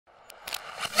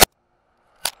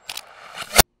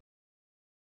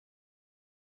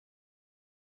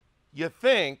You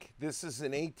think this is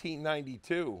an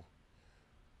 1892.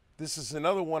 This is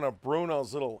another one of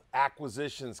Bruno's little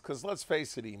acquisitions, because let's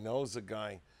face it, he knows a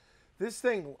guy. This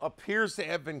thing appears to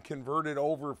have been converted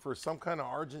over for some kind of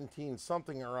Argentine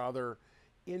something or other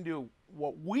into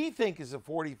what we think is a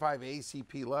 45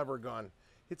 ACP lever gun.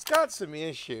 It's got some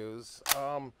issues,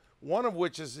 one of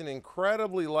which is an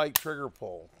incredibly light trigger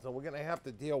pull. So we're going to have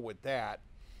to deal with that.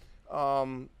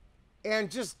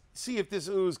 And just see if this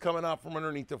ooze coming out from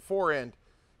underneath the forend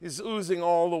is oozing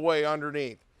all the way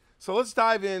underneath. So let's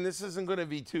dive in. This isn't going to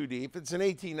be too deep. It's an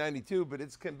 1892, but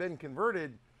it's been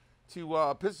converted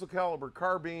to pistol caliber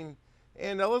carbine.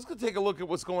 And let's go take a look at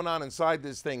what's going on inside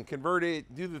this thing. Convert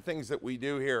it, do the things that we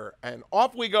do here, and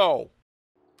off we go.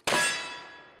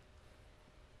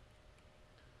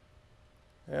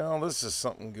 Well, this is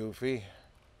something goofy.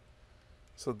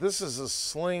 So this is a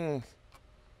sling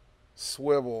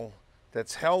swivel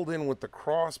that's held in with the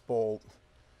cross bolt.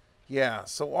 Yeah,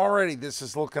 so already this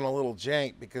is looking a little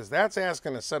jank because that's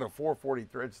asking a set of 440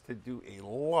 threads to do a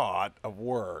lot of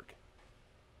work.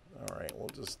 All right, we'll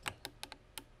just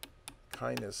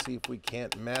kind of see if we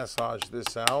can't massage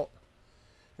this out.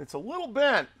 It's a little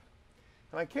bent,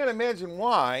 and I can't imagine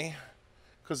why,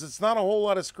 because it's not a whole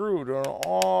lot of screw, doing an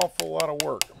awful lot of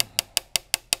work.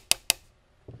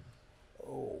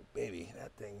 Oh, baby,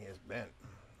 that thing is bent.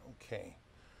 Okay,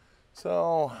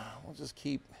 so we'll just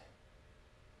keep,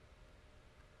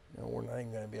 we're not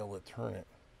even going to be able to turn it.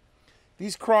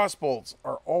 These cross bolts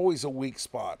are always a weak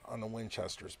spot on the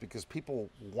Winchesters because people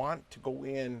want to go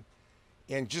in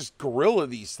and just gorilla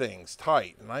these things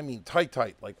tight. And I mean tight,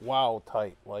 like wow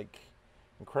tight, like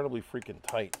incredibly freaking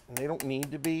tight. And they don't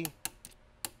need to be.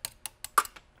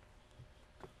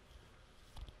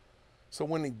 So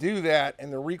when they do that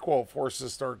and the recoil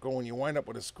forces start going, you wind up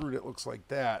with a screw that looks like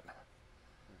that.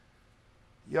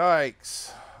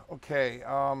 Yikes. Okay,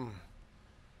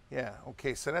 yeah,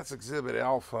 okay, so that's Exhibit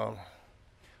Alpha.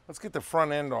 Let's get the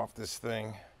front end off this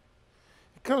thing.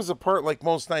 It comes apart like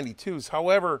most 92s.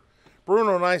 However,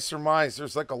 Bruno and I surmise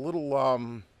there's like a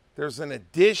little, there's an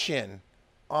addition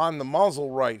on the muzzle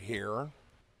right here.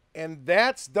 And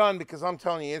that's done because I'm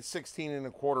telling you, it's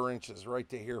 16¼ inches right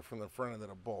to here from the front end of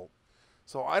the bolt.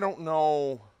 So I don't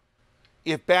know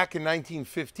if back in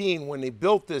 1915 when they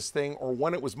built this thing or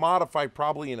when it was modified,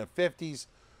 probably in the 50s,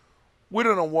 we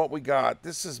don't know what we got.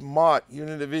 This is Mutt,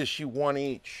 unit of issue 1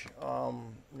 each.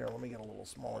 Here, let me get a little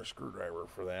smaller screwdriver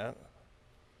for that.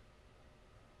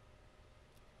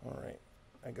 All right,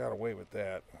 I got away with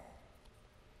that.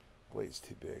 Blade's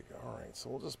too big. All right, so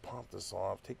we'll just pop this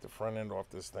off, take the front end off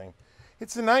this thing.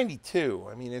 It's a 92.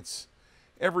 I mean, it's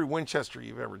every Winchester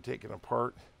you've ever taken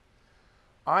apart.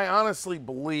 I honestly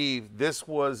believe this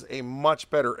was a much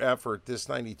better effort, this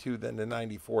 92, than the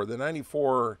 94. The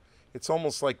 94, it's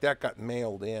almost like that got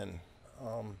mailed in.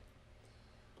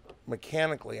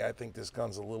 Mechanically, I think this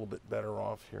gun's a little bit better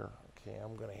off here. Okay,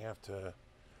 I'm going to have to,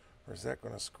 or is that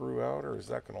going to screw out, or is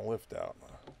that going to lift out?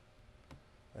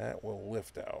 That will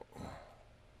lift out.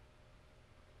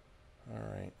 All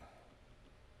right.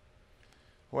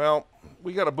 Well,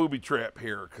 we got a booby trap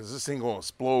here, because this thing going to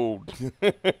explode.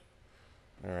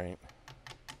 All right.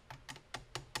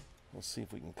 Let's see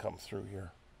if we can come through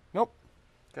here. Nope.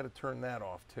 Got to turn that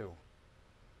off, too.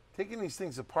 Taking these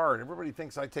things apart, everybody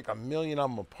thinks I take a million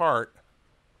of them apart.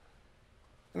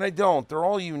 And I don't. They're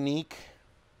all unique.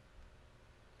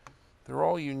 They're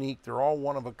all unique. They're all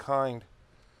one of a kind.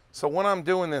 So when I'm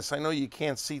doing this, I know you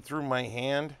can't see through my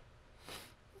hand.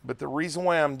 But the reason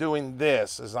why I'm doing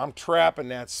this is I'm trapping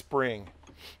that spring.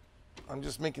 I'm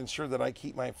just making sure that I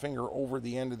keep my finger over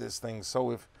the end of this thing.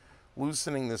 So if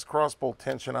loosening this crossbolt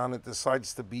tension on it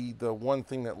decides to be the one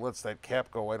thing that lets that cap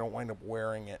go, I don't wind up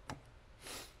wearing it.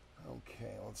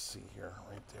 Okay, let's see here,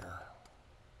 right there.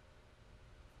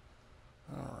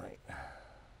 All right.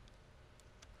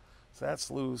 So that's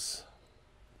loose.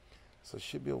 So I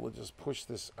should be able to just push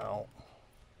this out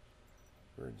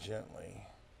very gently.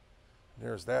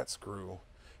 There's that screw.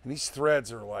 And these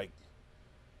threads are like,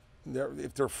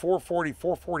 if they're 440,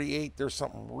 448, there's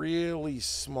something really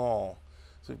small.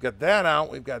 So we've got that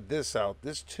out, we've got this out.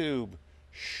 This tube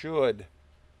should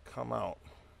come out.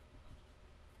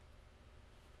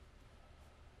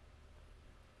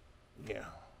 Yeah,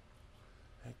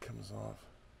 that comes off.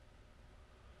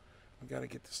 We got to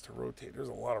get this to rotate. There's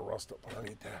a lot of rust up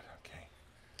underneath that.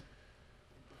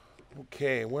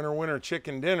 Okay, winner,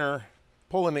 chicken dinner.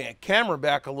 Pulling the camera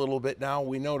back a little bit now,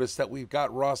 we notice that we've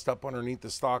got rust up underneath the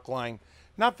stock line.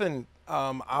 Nothing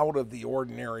out of the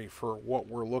ordinary for what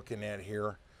we're looking at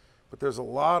here. But there's a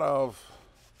lot of,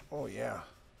 oh yeah.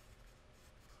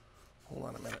 Hold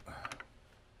on a minute.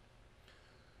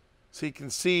 So you can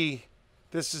see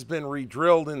this has been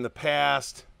re-drilled in the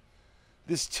past.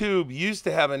 This tube used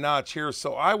to have a notch here,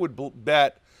 so I would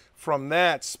bet from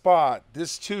that spot,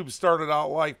 this tube started out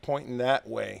like pointing that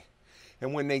way.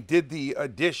 And when they did the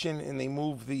addition and they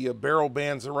moved the barrel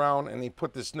bands around and they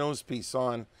put this nose piece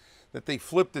on, that they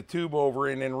flipped the tube over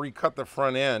and then recut the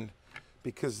front end,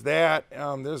 because that,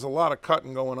 there's a lot of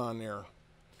cutting going on there.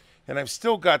 And I've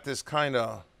still got this kind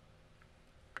of,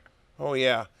 oh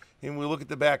yeah, and we look at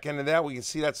the back end of that, we can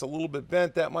see that's a little bit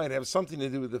bent. That might have something to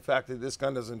do with the fact that this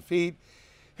gun doesn't feed,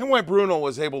 and why Bruno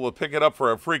was able to pick it up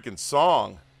for a freaking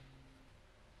song.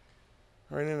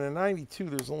 All right, in a 92,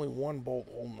 there's only one bolt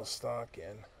holding the stock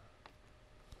in.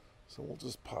 So we'll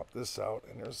just pop this out,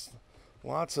 and there's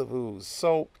lots of ooze.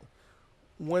 So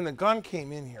when the gun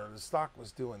came in here, the stock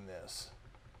was doing this.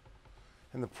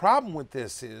 And the problem with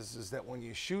this is that when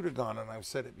you shoot a gun, and I've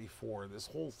said it before, this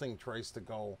whole thing tries to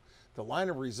go, the line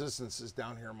of resistance is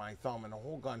down here in my thumb, and the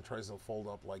whole gun tries to fold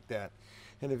up like that.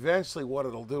 And eventually what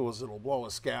it'll do is it'll blow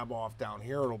a scab off down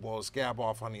here, it'll blow a scab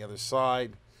off on the other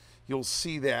side. You'll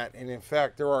see that, and in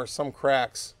fact, there are some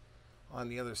cracks on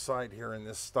the other side here in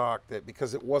this stock that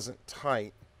because it wasn't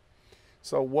tight.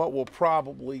 So what we'll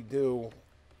probably do,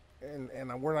 and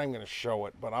we're not even going to show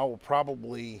it, but I will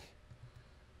probably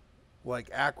like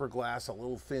acroglass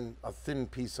a thin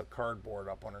piece of cardboard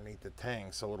up underneath the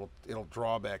tang, so it'll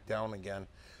draw back down again.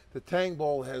 The tang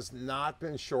bolt has not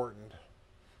been shortened.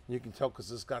 You can tell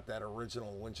because it's got that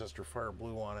original Winchester Fire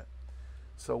Blue on it.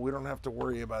 So we don't have to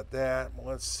worry about that.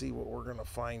 Let's see what we're gonna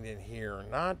find in here.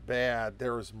 Not bad.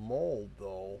 There's mold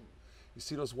though. You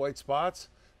see those white spots?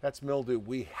 That's mildew.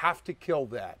 We have to kill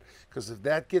that, because if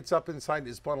that gets up inside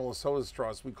this bundle of soda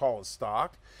straws we call it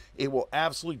stock, it will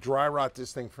absolutely dry rot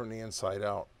this thing from the inside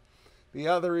out. The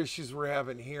other issues we're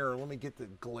having here, let me get the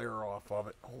glare off of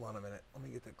it. Hold on a minute. Let me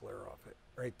get the glare off it.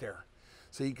 Right there.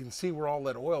 So you can see where all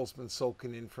that oil's been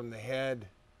soaking in from the head.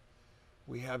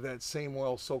 We have that same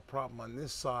oil soak problem on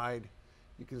this side.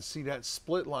 You can see that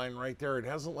split line right there. It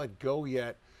hasn't let go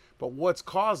yet. But what's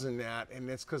causing that, and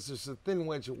it's because there's a thin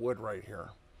wedge of wood right here.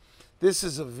 This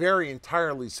is a very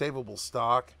entirely savable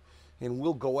stock, and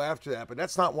we'll go after that. But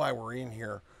that's not why we're in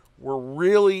here. We're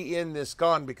really in this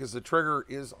gun because the trigger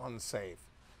is unsafe.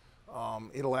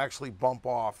 It'll actually bump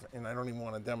off, and I don't even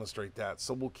want to demonstrate that.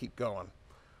 So we'll keep going.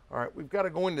 All right, we've got to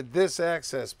go into this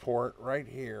access port right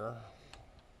here.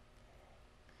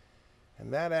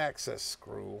 And that access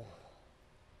screw.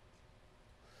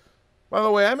 By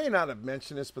the way, I may not have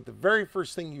mentioned this, but the very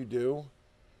first thing you do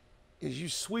is you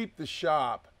sweep the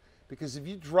shop, because if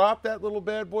you drop that little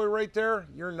bad boy right there,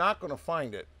 you're not going to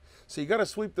find it. So you got to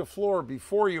sweep the floor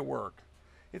before you work.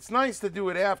 It's nice to do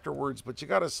it afterwards, but you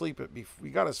got to sweep it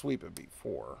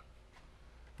before.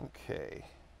 Okay.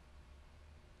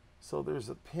 So there's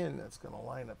a pin that's going to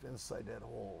line up inside that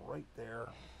hole right there.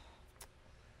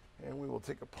 And we will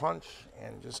take a punch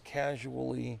and just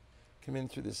casually come in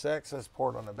through this access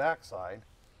port on the back side.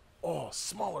 Oh,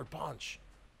 smaller punch.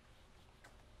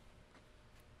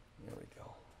 There we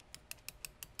go.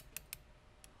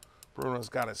 Bruno's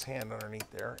got his hand underneath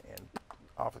there, and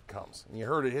off it comes. And you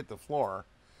heard it hit the floor,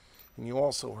 and you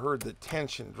also heard the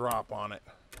tension drop on it.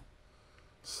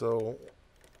 So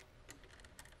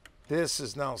this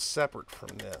is now separate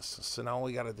from this. So now all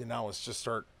we got to do now is just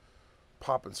start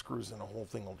popping screws, and the whole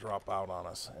thing will drop out on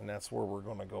us. And that's where we're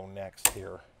going to go next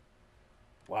here.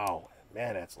 Wow,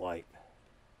 man, that's light.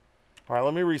 All right,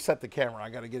 let me reset the camera. I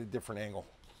got to get a different angle.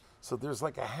 So there's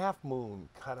like a half moon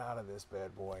cut out of this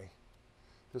bad boy.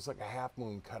 There's like a half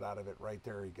moon cut out of it right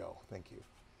there. You go. Thank you.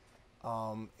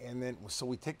 And then, so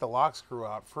we take the lock screw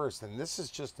out first, and this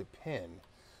is just a pin.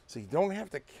 So you don't have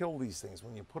to kill these things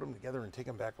when you put them together and take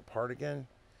them back apart again.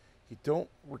 You don't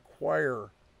require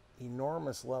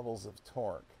enormous levels of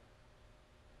torque.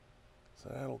 So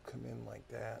that'll come in like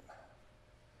that.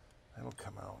 That'll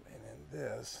come out, and then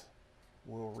this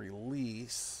will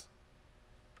release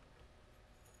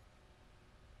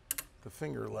the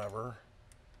finger lever,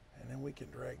 and then we can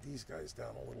drag these guys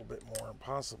down a little bit more and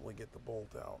possibly get the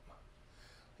bolt out.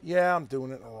 Yeah, I'm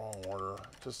doing it in the wrong order.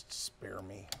 Just spare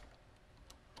me.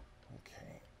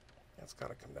 Okay, that's got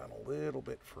to come down a little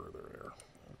bit further there.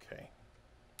 Okay.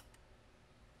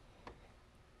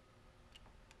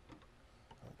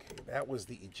 Okay, that was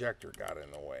the ejector got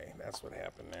in the way. That's what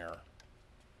happened there.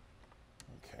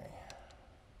 Okay.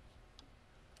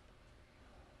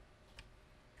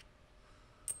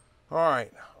 All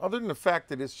right, other than the fact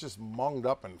that it's just munged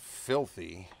up and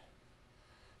filthy,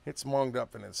 it's munged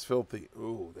up and it's filthy.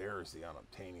 Ooh, there's the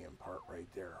unobtainium part right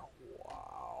there.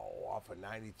 Wow, off of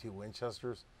 92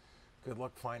 Winchesters. Good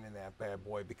luck finding that bad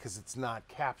boy because it's not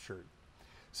captured.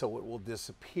 so it will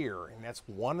disappear. And that's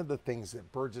one of the things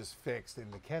that Burgess fixed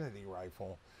in the Kennedy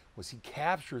rifle, was he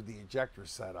captured the ejector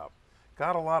setup.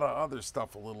 Got a lot of other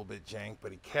stuff a little bit jank,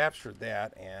 but he captured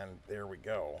that, and there we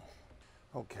go.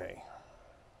 Okay.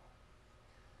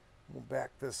 We'll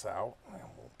back this out, and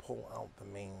we'll pull out the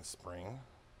mainspring.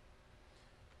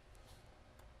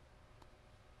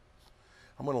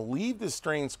 I'm going to leave the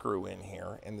strain screw in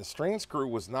here, and the strain screw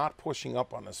was not pushing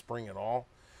up on the spring at all.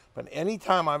 But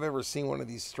anytime I've ever seen one of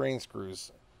these strain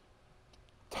screws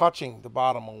touching the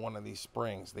bottom of one of these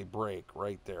springs, they break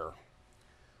right there.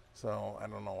 So, I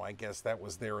don't know, I guess that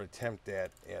was their attempt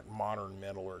at modern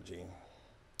metallurgy.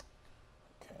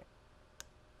 Okay,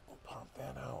 we'll pop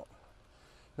that out.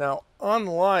 Now,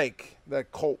 unlike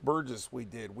that Colt Burgess we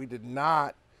did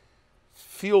not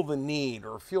feel the need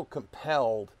or feel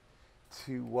compelled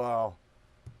to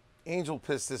angel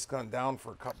piss this gun down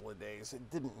for a couple of days. It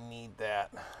didn't need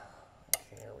that.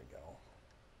 Okay, here we go.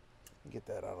 Get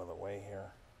that out of the way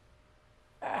here.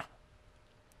 Ah!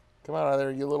 Come out of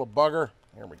there, you little bugger.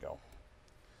 Here we go.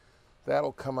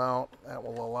 That'll come out. That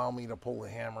will allow me to pull the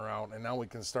hammer out, and now we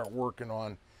can start working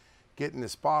on getting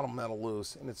this bottom metal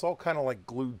loose. And it's all kind of like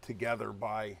glued together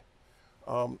by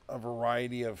a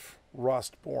variety of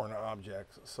rust-borne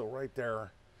objects. So right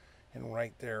there and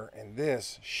right there, and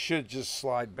this should just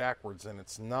slide backwards, and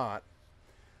it's not.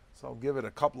 So I'll give it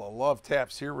a couple of love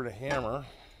taps here with a hammer,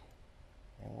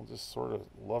 and we'll just sort of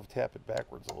love tap it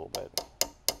backwards a little bit.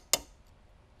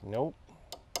 Nope.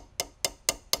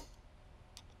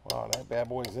 Wow, that bad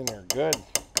boy's in there good.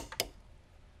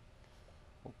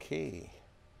 Okay.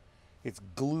 It's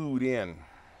glued in.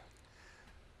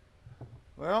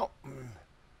 Well,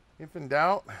 if in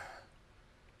doubt,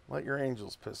 let your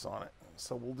angels piss on it.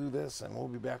 So we'll do this, and we'll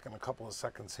be back in a couple of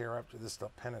seconds here after this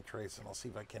stuff penetrates, and I'll see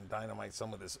if I can dynamite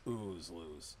some of this ooze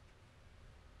loose.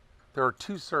 There are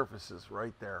two surfaces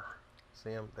right there. See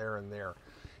them there and there.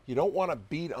 You don't want to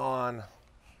beat on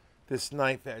this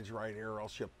knife edge right here, or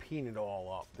else you'll peen it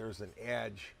all up. There's an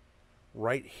edge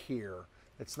right here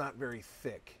that's not very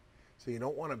thick. So you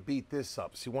don't want to beat this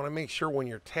up. So you want to make sure when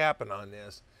you're tapping on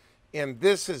this, and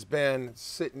this has been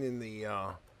sitting in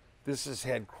the, this has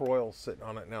had Croyle sitting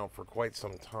on it now for quite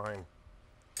some time.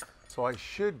 So I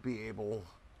should be able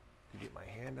to get my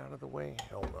hand out of the way.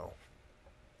 Hell no.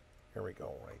 Here we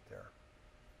go, right there.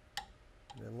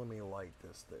 And then let me light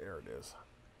this. There it is.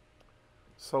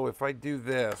 So if I do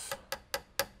this,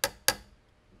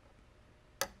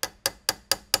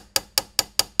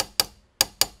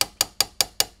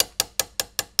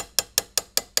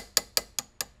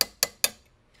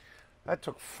 that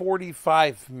took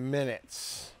 45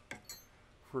 minutes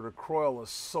for the Croyle to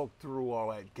soak through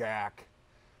all that gack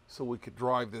so we could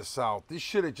drive this out. This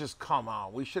should have just come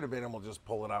out. We should have been able to just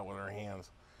pull it out with our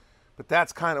hands. But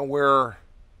that's kind of where,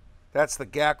 that's the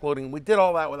gack loading. We did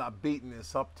all that without beating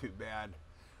this up too bad.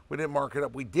 We didn't mark it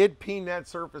up. We did peen that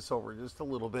surface over just a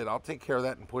little bit. I'll take care of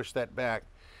that and push that back.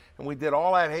 And we did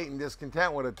all that hate and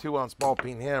discontent with a 2-ounce ball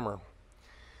peen hammer.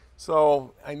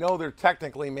 So I know they're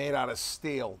technically made out of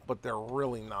steel, but they're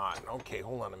really not. Okay,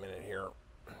 hold on a minute here.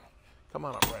 Come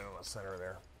on up right on the center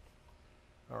there.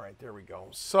 All right, there we go.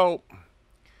 So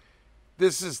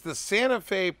this is the Santa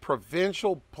Fe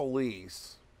Provincial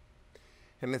Police,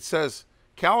 and it says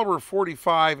caliber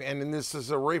 45, and then this is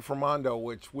a Reformando,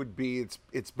 which would be,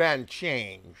 it's been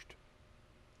changed.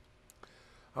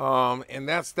 And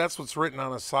that's what's written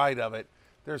on the side of it.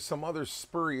 There's some other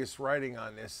spurious writing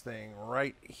on this thing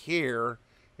right here.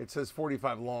 It says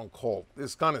 45 long Colt.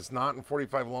 This gun is not in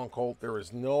 45 long Colt. There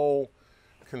is no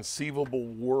conceivable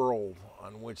world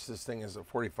on which this thing is a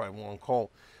 45 long Colt.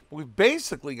 But we've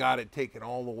basically got it taken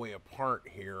all the way apart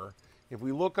here. If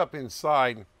we look up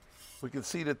inside, we can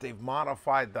see that they've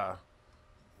modified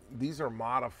these are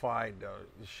modified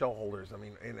shell holders. I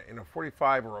mean, in a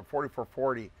 45 or a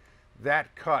 4440,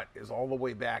 that cut is all the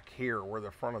way back here where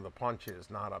the front of the punch is,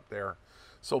 not up there.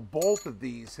 So both of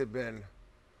these have been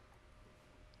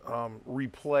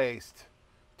replaced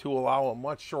to allow a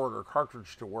much shorter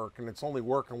cartridge to work, and it's only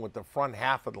working with the front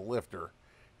half of the lifter.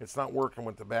 It's not working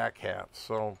with the back half.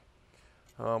 So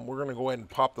we're going to go ahead and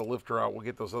pop the lifter out. We'll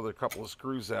get those other couple of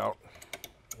screws out.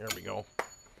 There we go.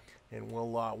 And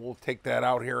we'll take that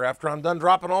out here after I'm done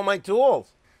dropping all my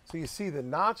tools. So you see the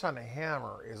notch on the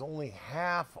hammer is only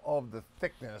half of the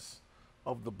thickness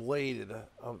of the blade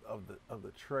of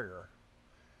the trigger.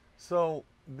 So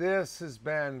this has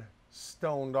been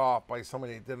stoned off by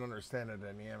somebody that didn't understand the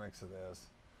dynamics of this.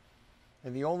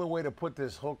 And the only way to put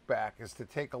this hook back is to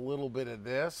take a little bit of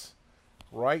this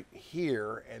right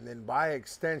here, and then by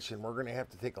extension we're going to have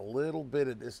to take a little bit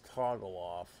of this toggle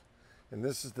off And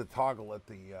this is the toggle that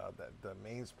the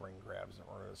mainspring grabs in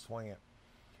order to swing it.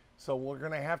 So we're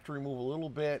going to have to remove a little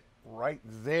bit right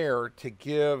there to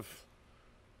give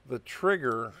the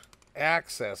trigger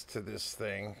access to this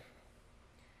thing.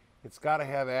 It's got to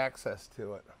have access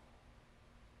to it.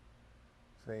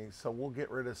 See, so we'll get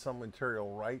rid of some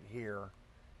material right here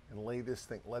and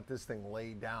let this thing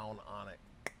lay down on it.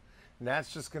 And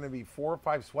that's just going to be 4 or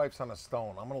 5 swipes on a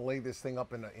stone. I'm going to lay this thing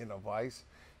up in a vise,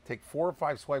 take 4 or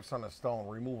 5 swipes on a stone,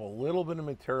 remove a little bit of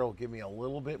material, give me a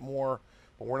little bit more,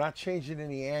 but we're not changing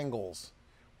any angles.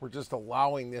 We're just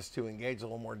allowing this to engage a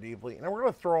little more deeply. And then we're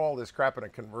going to throw all this crap in a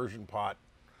conversion pot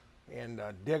and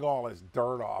dig all this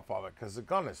dirt off of it because the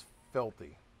gun is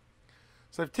filthy.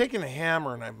 So I've taken a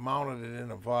hammer and I've mounted it in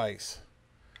a vise.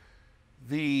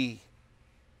 The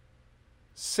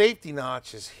safety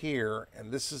notch is here,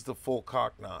 and this is the full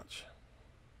cock notch.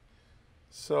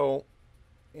 So,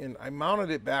 and I mounted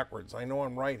it backwards. I know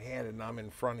I'm right-handed and I'm in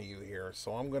front of you here.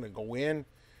 So I'm going to go in,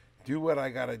 do what I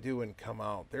got to do, and come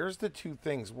out. There's the 2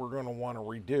 things we're going to want to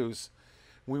reduce.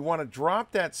 We want to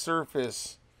drop that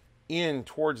surface in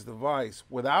towards the vise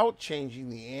without changing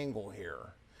the angle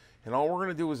here. And all we're going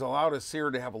to do is allow the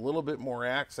sear to have a little bit more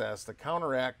access to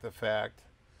counteract the fact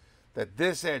that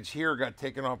this edge here got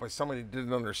taken off by somebody who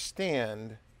didn't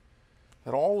understand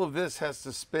that all of this has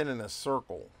to spin in a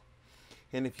circle.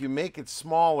 And if you make it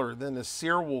smaller, then the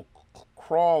sear will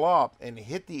crawl up and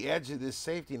hit the edge of this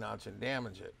safety notch and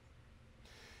damage it.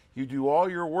 You do all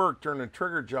your work during the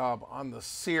trigger job on the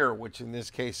sear, which in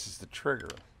this case is the trigger.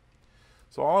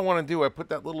 So all I want to do, I put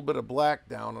that little bit of black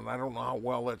down, and I don't know how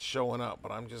well that's showing up,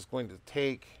 but I'm just going to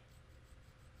take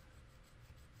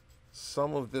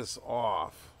some of this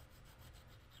off.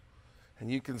 And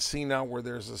you can see now where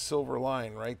there's a silver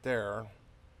line right there.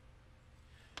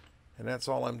 And that's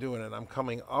all I'm doing. And I'm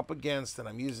coming up against, and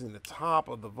I'm using the top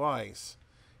of the vise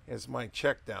as my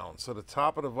check down. So the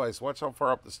top of the vise, watch how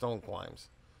far up the stone climbs.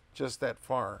 Just that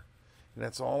far. And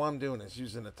that's all I'm doing is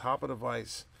using the top of the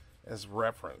vise as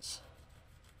reference.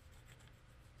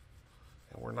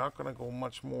 And we're not going to go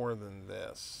much more than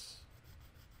this.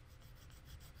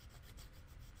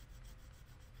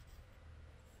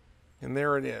 And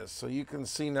there it is. So you can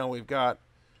see now we've got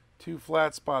 2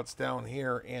 flat spots down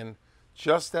here, and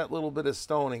just that little bit of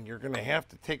stoning, you're going to have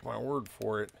to take my word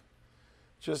for it.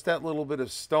 Just that little bit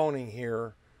of stoning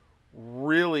here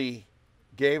really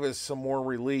gave us some more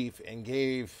relief and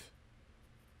gave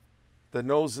the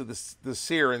nose of the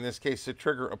sear, in this case the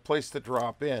trigger, a place to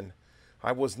drop in.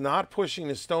 I was not pushing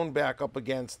the stone back up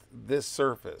against this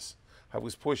surface. I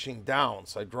was pushing down,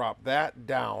 so I dropped that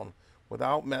down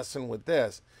without messing with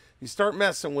this. You start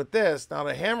messing with this, now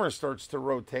the hammer starts to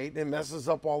rotate and it messes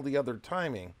up all the other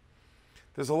timing.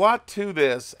 There's a lot to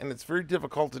this, and it's very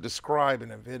difficult to describe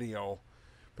in a video,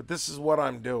 but this is what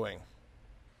I'm doing.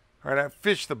 All right, I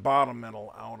fished the bottom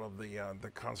metal out of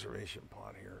the conservation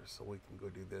pot here, so we can go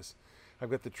do this.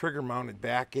 I've got the trigger mounted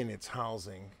back in its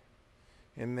housing,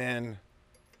 and then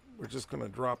we're just going to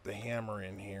drop the hammer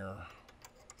in here.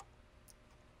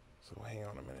 So hang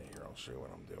on a minute here, I'll show you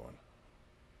what I'm doing.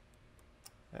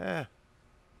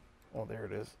 Oh, there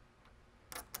it is.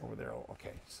 Over there.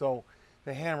 Okay, so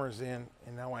the hammer's in,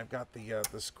 and now I've got the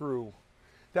screw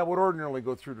that would ordinarily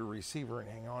go through the receiver and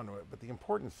hang on to it. But the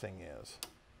important thing is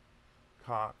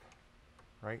cock,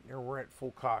 right? There we're at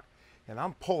full cock, and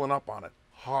I'm pulling up on it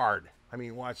hard. I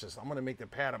mean, watch this. I'm going to make the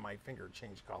pad of my finger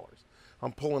change colors.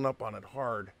 I'm pulling up on it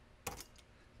hard,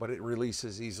 but it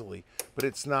releases easily. But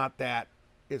it's not that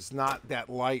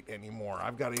light anymore.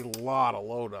 I've got a lot of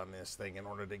load on this thing in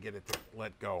order to get it to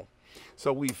let go.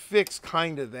 So we fixed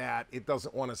kind of that. It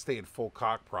doesn't want to stay at full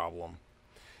cock problem.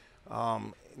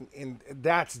 And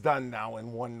that's done now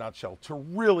in one nutshell. To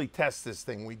really test this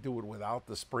thing, we do it without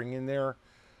the spring in there.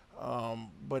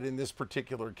 But in this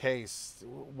particular case,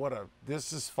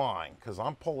 this is fine, because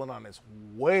I'm pulling on this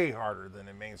way harder than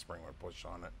a mainspring would push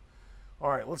on it. All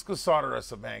right, let's go solder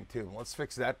us a bang tube. Let's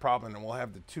fix that problem, and we'll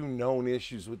have the 2 known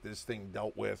issues with this thing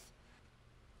dealt with.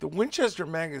 The Winchester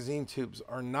magazine tubes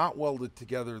are not welded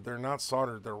together. They're not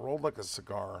soldered. They're rolled like a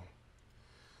cigar.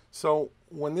 So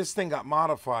when this thing got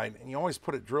modified, and you always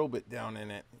put a drill bit down in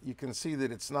it, you can see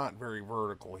that it's not very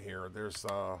vertical here. There's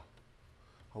a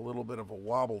little bit of a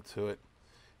wobble to it.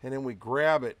 And then we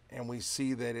grab it, and we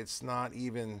see that it's not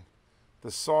even, the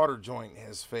solder joint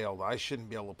has failed. I shouldn't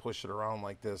be able to push it around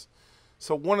like this.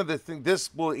 So one of the things,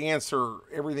 this will answer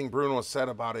everything Bruno said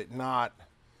about it not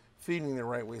feeding the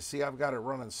right way. See, I've got it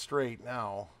running straight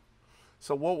now.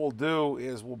 So what we'll do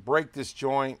is we'll break this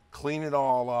joint, clean it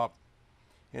all up,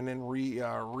 and then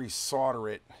re-solder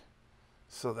it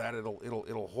so that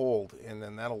it'll hold, and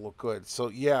then that'll look good. So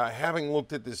yeah, having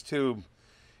looked at this tube,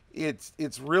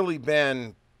 it's really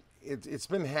been it's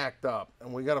been hacked up,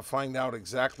 and we got to find out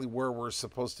exactly where we're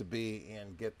supposed to be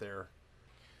and get there.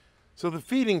 So the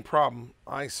feeding problem,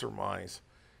 I surmise,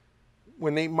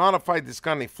 when they modified this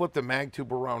gun, they flipped the mag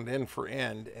tube around end for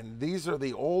end, and these are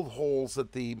the old holes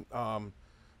that the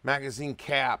magazine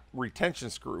cap retention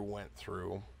screw went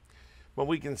through. But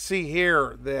we can see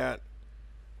here that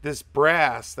this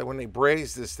brass, that when they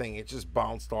brazed this thing, it just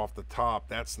bounced off the top.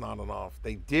 That's not enough.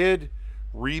 They did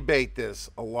rebate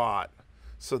this a lot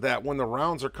so that when the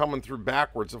rounds are coming through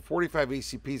backwards, the 45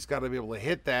 ACP's got to be able to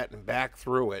hit that and back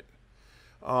through it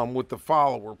with the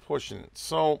follower pushing it.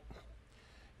 So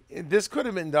this could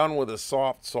have been done with a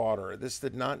soft solder. This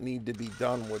did not need to be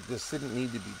done with, this didn't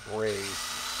need to be brazed,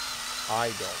 I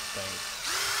don't think.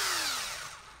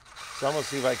 So I'm going to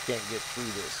see if I can't get through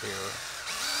this here.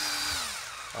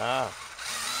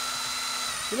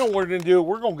 You know what we're going to do?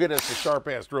 We're going to get us a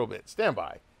sharp-ass drill bit. Stand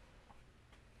by.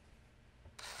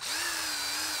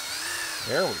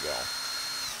 There we go.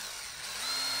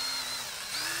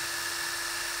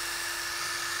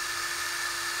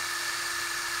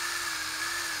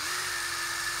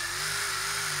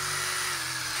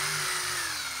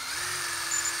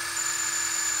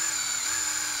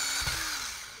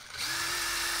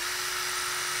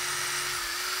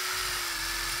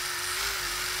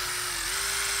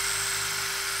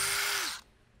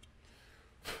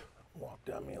 Walk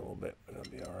down me a little bit, but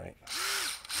it'll be all right.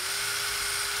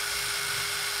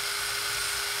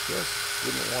 Just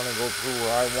didn't want to go through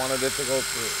where I wanted it to go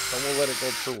through. So we'll let it go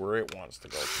through where it wants to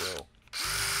go through.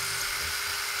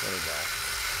 There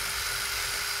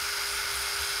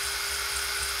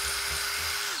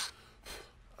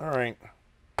we go. All right.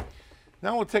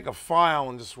 Now we'll take a file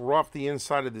and just rough the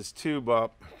inside of this tube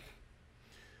up.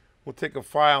 We'll take a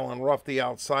file and rough the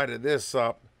outside of this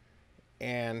up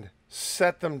and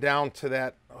set them down to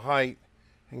that height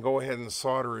and go ahead and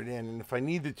solder it in. And if I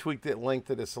need to tweak the length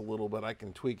of this a little bit, I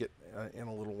can tweak it in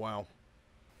a little while.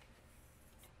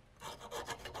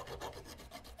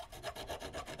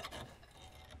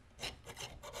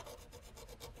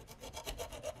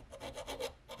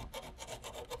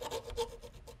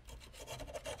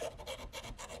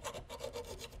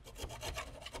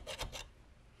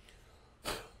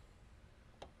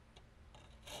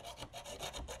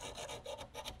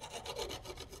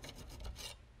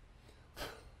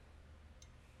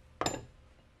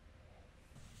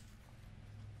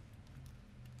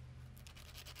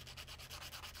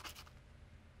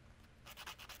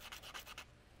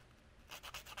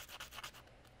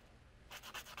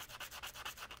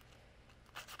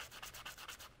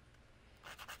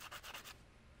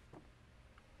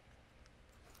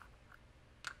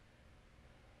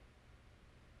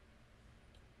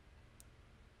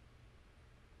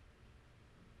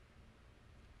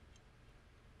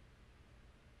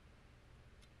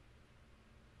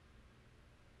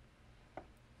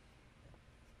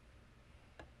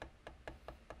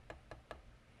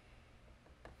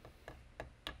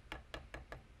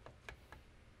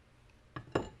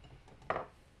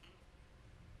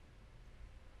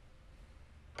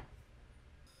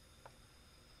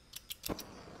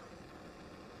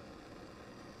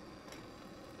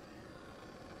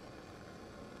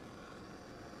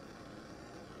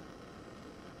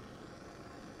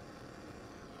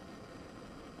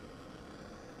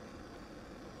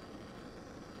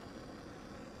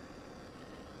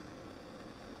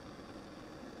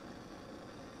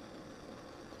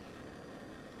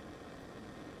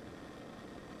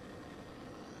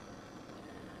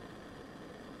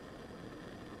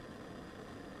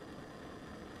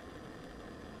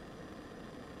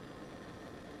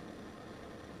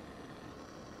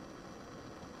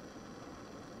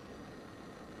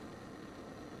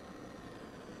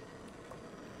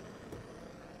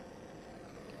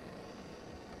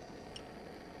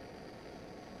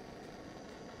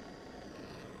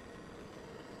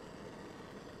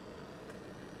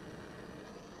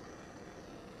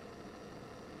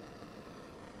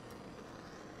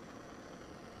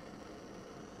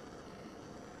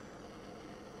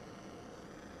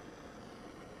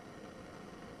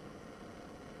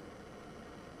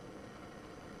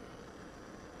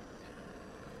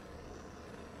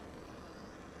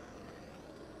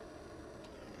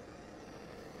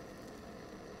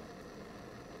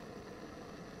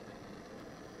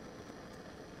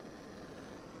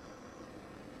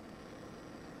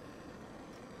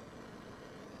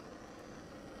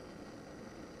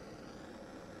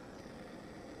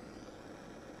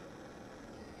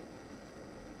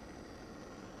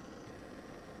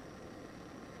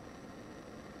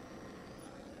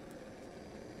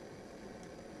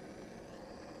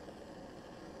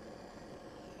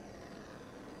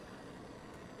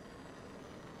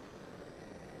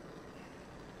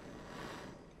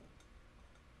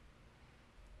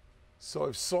 So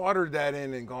I've soldered that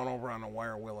in and gone over on a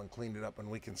wire wheel and cleaned it up,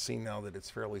 and we can see now that it's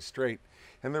fairly straight.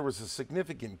 And there was a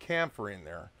significant chamfer in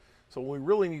there. So what we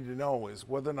really need to know is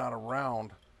whether or not a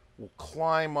round will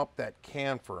climb up that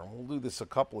chamfer. And we'll do this a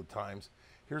couple of times.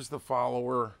 Here's the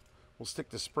follower. We'll stick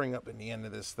the spring up in the end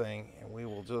of this thing, and we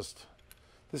will just,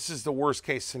 this is the worst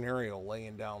case scenario,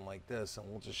 laying down like this, and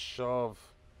we'll just shove,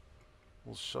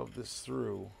 we'll shove this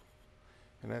through,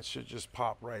 and that should just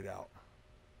pop right out.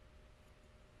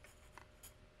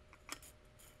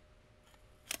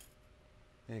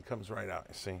 And it comes right out,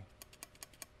 you see.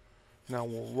 Now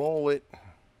we'll roll it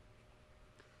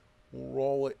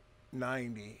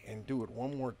 90 and do it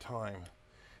one more time.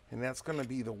 And that's going to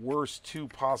be the worst two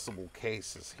possible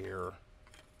cases here.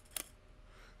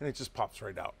 And it just pops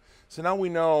right out. So now we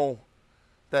know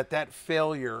that that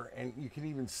failure, and you can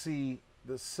even see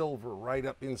the silver right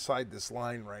up inside this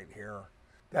line right here.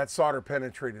 That solder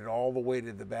penetrated all the way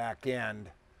to the back end.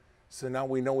 So now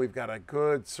we know we've got a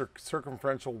good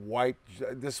circumferential wipe.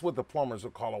 This is what the plumbers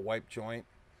will call a wipe joint.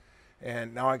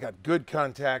 And now I got good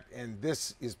contact, and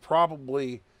this is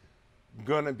probably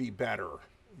going to be better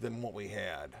than what we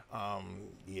had.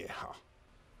 Yeah.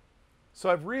 So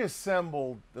I've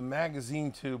reassembled the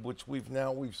magazine tube, which we've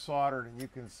soldered, and you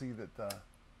can see that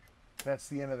that's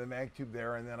the end of the mag tube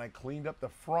there. And then I cleaned up the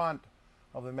front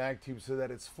of the mag tube so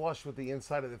that it's flush with the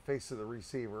inside of the face of the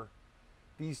receiver.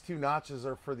 These two notches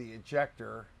are for the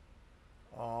ejector.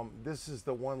 This is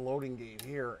the one loading gate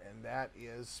here, and that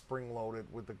is spring loaded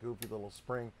with the goofy little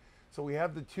spring. So we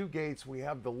have the two gates, we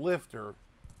have the lifter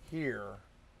here.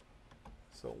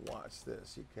 So watch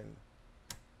this, you can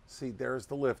see there's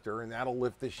the lifter, and that'll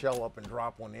lift the shell up and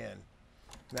drop one in.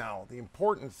 Now, the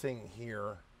important thing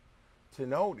here to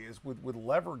note is with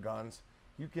lever guns,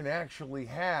 you can actually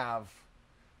have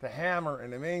the hammer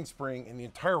and the mainspring and the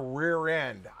entire rear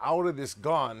end out of this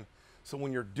gun. So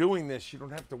when you're doing this, you don't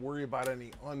have to worry about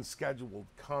any unscheduled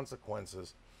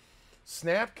consequences.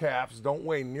 Snap caps don't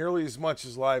weigh nearly as much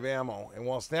as live ammo. And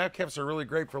while snap caps are really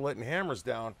great for letting hammers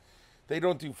down, they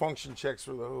don't do function checks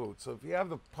for the hood. So if you have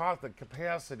the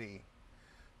capacity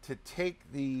to take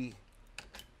the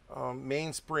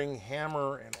mainspring,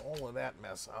 hammer, and all of that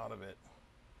mess out of it.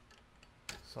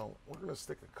 So we're going to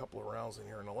stick a couple of rounds in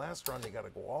here. And the last round, you got to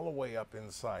go all the way up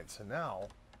inside. So now,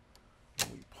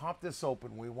 when we pop this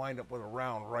open, we wind up with a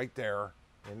round right there.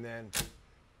 And then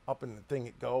up in the thing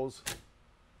it goes.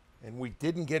 And we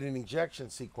didn't get an ejection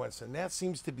sequence. And that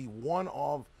seems to be one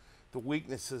of the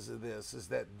weaknesses of this, is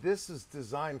that this is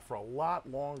designed for a lot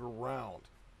longer round.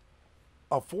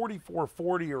 A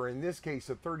 4440, or in this case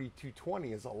a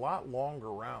 3220, is a lot longer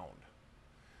round.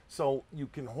 So you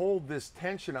can hold this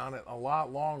tension on it a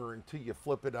lot longer until you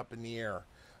flip it up in the air.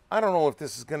 I don't know if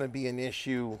this is going to be an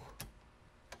issue,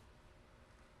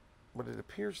 but it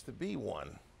appears to be one.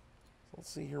 So let's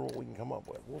see here what we can come up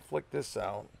with. We'll flick this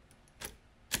out.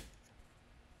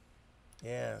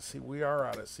 Yeah, see, we are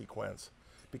out of sequence,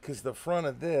 because the front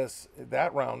of this,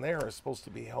 that round there, is supposed to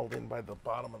be held in by the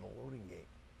bottom of the loading gate.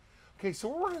 Okay, so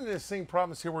we're running into the same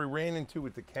problems here we ran into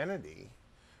with the Kennedy,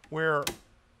 where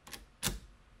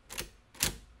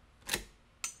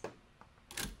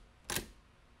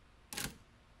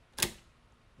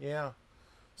yeah,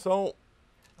 so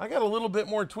I got a little bit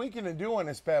more tweaking to do on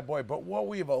this bad boy, but what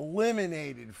we've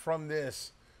eliminated from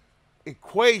this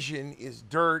equation is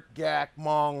dirt, gack,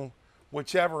 mung,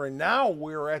 whichever, and now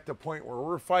we're at the point where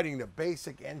we're fighting the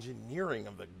basic engineering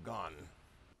of the gun.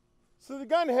 So the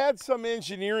gun had some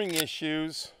engineering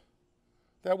issues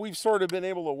that we've sort of been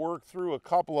able to work through, a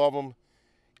couple of them.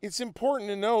 It's important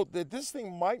to note that this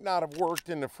thing might not have worked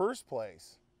in the first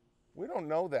place. We don't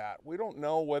know that. We don't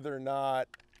know whether or not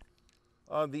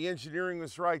the engineering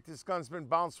was right. This gun's been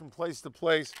bounced from place to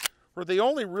place, or they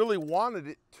only really wanted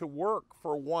it to work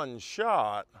for one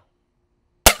shot.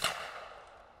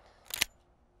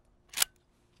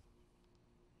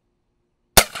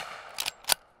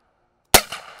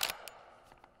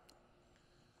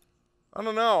 I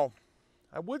don't know.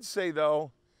 I would say,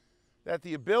 though, that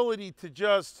the ability to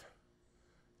just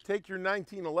take your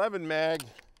 1911 mag,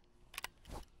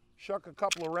 shuck a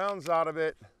couple of rounds out of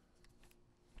it,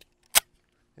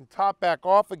 and top back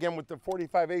off again with the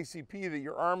 45 ACP that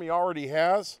your Army already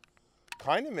has,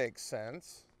 kind of makes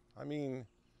sense. I mean,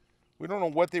 we don't know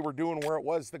what they were doing, where it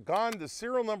was. The gun, the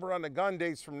serial number on the gun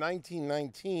dates from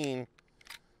 1919.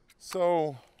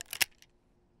 So,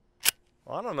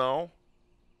 I don't know.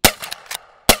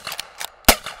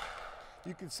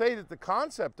 You could say that the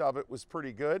concept of it was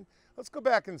pretty good. Let's go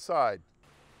back inside.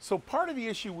 So part of the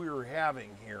issue we were having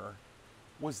here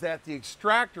was that the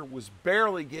extractor was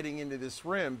barely getting into this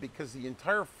rim, because the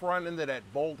entire front end of that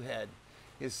bolt head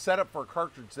is set up for a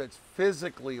cartridge that's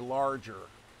physically larger.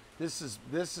 This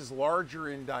is larger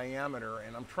in diameter,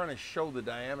 and I'm trying to show the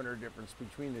diameter difference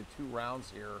between the two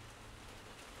rounds here.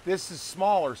 This is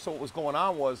smaller, so what was going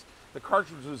on was the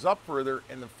cartridge was up further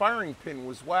and the firing pin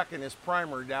was whacking this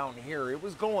primer down here. It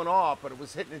was going off, but it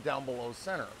was hitting it down below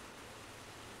center.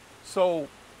 So,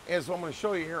 as I'm going to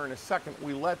show you here in a second,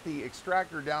 we let the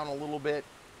extractor down a little bit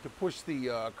to push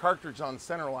the cartridge on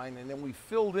center line, and then we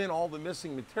filled in all the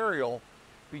missing material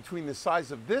between the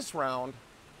size of this round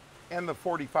and the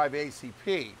 45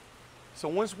 ACP. So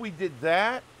once we did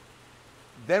that,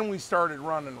 then we started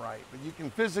running right. But you can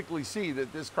physically see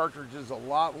that this cartridge is a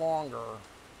lot longer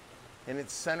and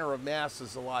its center of mass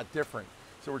is a lot different.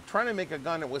 So we're trying to make a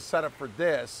gun that was set up for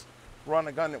this, run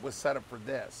a gun that was set up for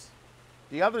this.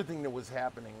 The other thing that was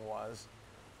happening was,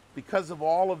 because of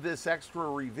all of this extra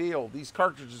reveal, these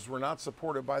cartridges were not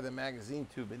supported by the magazine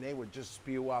tube and they would just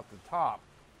spew out the top.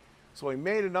 So we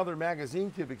made another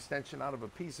magazine tube extension out of a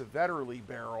piece of Vetterli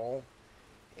barrel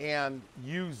and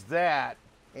used that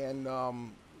and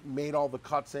made all the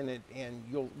cuts in it, and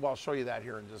well, I'll show you that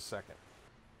here in just a second.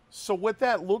 So what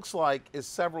that looks like is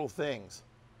several things.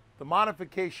 The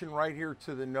modification right here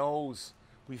to the nose,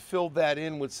 we filled that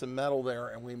in with some metal there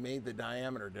and we made the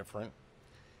diameter different.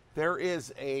 There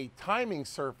is a timing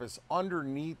surface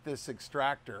underneath this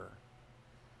extractor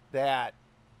that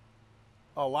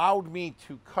allowed me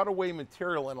to cut away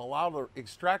material and allow the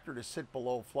extractor to sit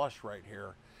below flush right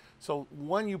here. So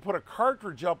when you put a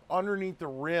cartridge up underneath the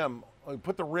rim,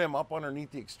 put the rim up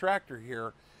underneath the extractor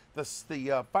here,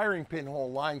 the firing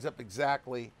pinhole lines up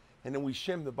exactly, and then we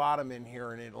shim the bottom in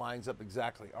here and it lines up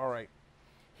exactly. All right,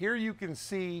 here you can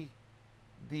see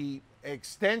the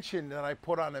extension that I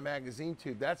put on the magazine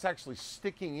tube. That's actually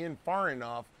sticking in far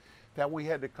enough that we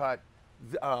had to cut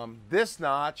this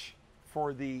notch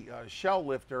for the shell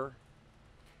lifter,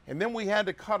 and then we had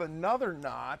to cut another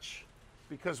notch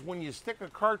because when you stick a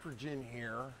cartridge in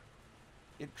here,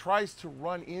 it tries to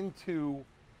run into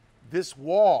this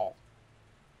wall,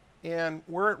 and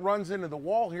where it runs into the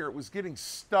wall here, it was getting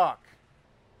stuck.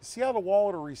 See how the wall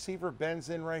of the receiver bends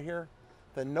in right here?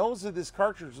 The nose of this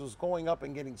cartridge was going up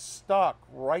and getting stuck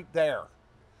right there.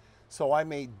 So I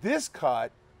made this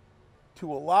cut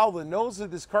to allow the nose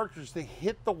of this cartridge to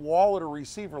hit the wall of the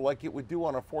receiver like it would do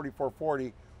on a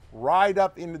 4440, right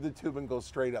up into the tube and go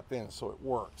straight up in, so it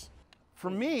works. For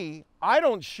me, I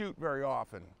don't shoot very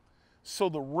often, so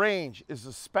the range is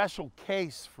a special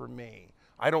case for me.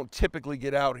 I don't typically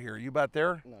get out here. You about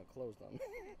there? No, closed on.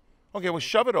 Okay, well,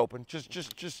 shove it open.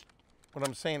 Just what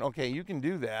I'm saying. Okay, you can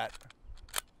do that.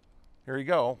 Here you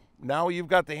go. Now you've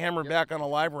got the hammer back on a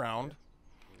live round,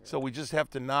 so we just have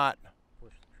to not.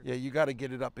 Yeah, you got to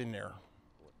get it up in there.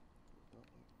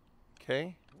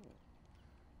 Okay.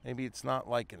 Maybe it's not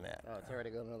liking that. Oh, it's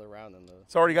already got another round in the.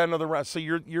 It's already got another round. So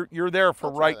you're there for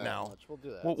right now. Much. We'll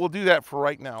do that. We'll do that for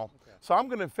right now. Okay. So I'm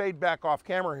going to fade back off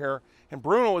camera here, and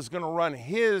Bruno is going to run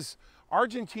his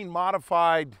Argentine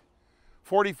modified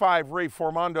 45 Ray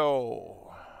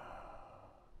Formando.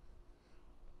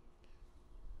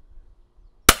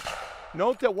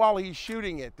 Note that while he's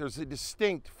shooting it, there's a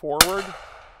distinct forward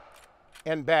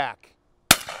and back.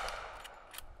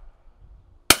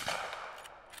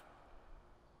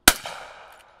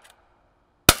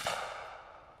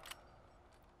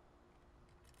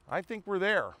 I think we're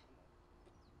there.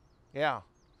 Yeah.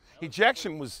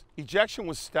 Ejection was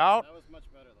stout. That was much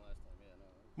better than last time. Yeah,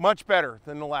 no. Much better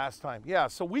than the last time. Yeah,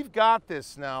 so we've got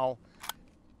this now.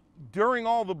 During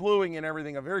all the bluing and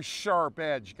everything, a very sharp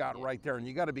edge got right there, and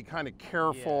you got to be kind of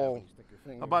careful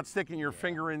about sticking your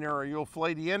finger in there or you'll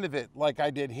flay the end of it like I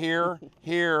did here,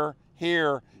 here,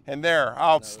 here, and there.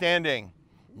 Outstanding.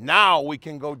 Now we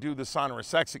can go do the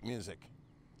sonorous exit music.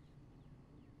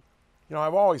 You know,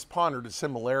 I've always pondered the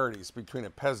similarities between a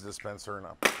Pez dispenser and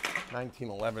a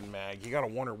 1911 mag. You got to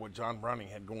wonder what John Browning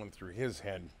had going through his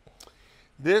head.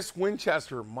 This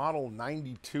Winchester Model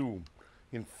 92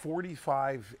 in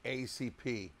 45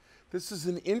 ACP. This is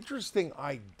an interesting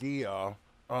idea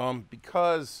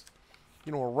because,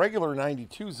 you know, a regular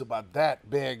 92 is about that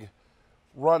big,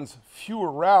 runs fewer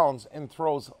rounds and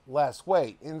throws less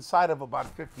weight. Inside of about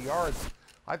 50 yards,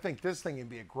 I think this thing would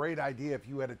be a great idea if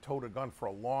you had to tote a gun for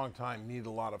a long time, need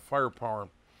a lot of firepower.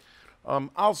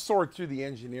 I'll sort through the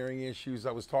engineering issues.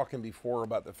 I was talking before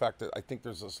about the fact that I think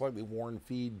there's a slightly worn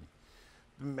feed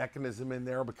mechanism in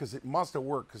there because it must have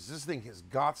worked because this thing has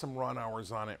got some run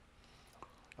hours on it.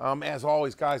 As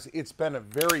always, guys, it's been a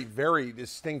very, very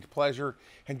distinct pleasure.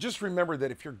 And just remember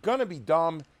that if you're going to be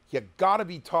dumb, you got to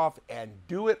be tough and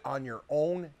do it on your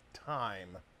own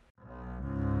time.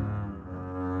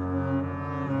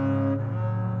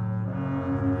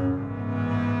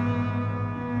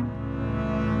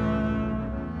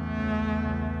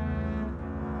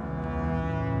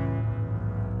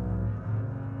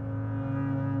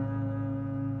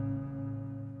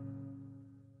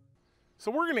 So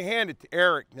we're going to hand it to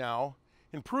Eric now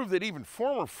and prove that even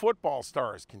former football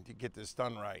stars can get this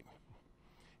done right.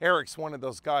 Eric's one of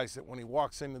those guys that when he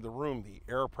walks into the room, the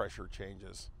air pressure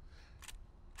changes.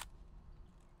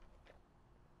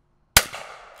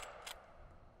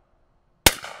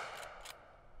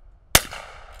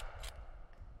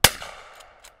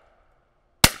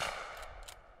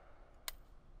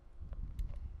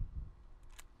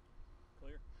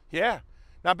 Clear. Yeah,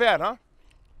 not bad, huh?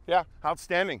 Yeah,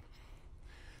 outstanding.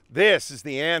 This is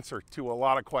the answer to a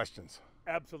lot of questions.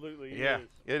 Absolutely. Yeah,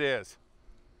 it is.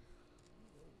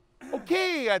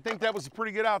 Okay, I think that was a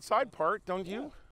pretty good outside part, don't you?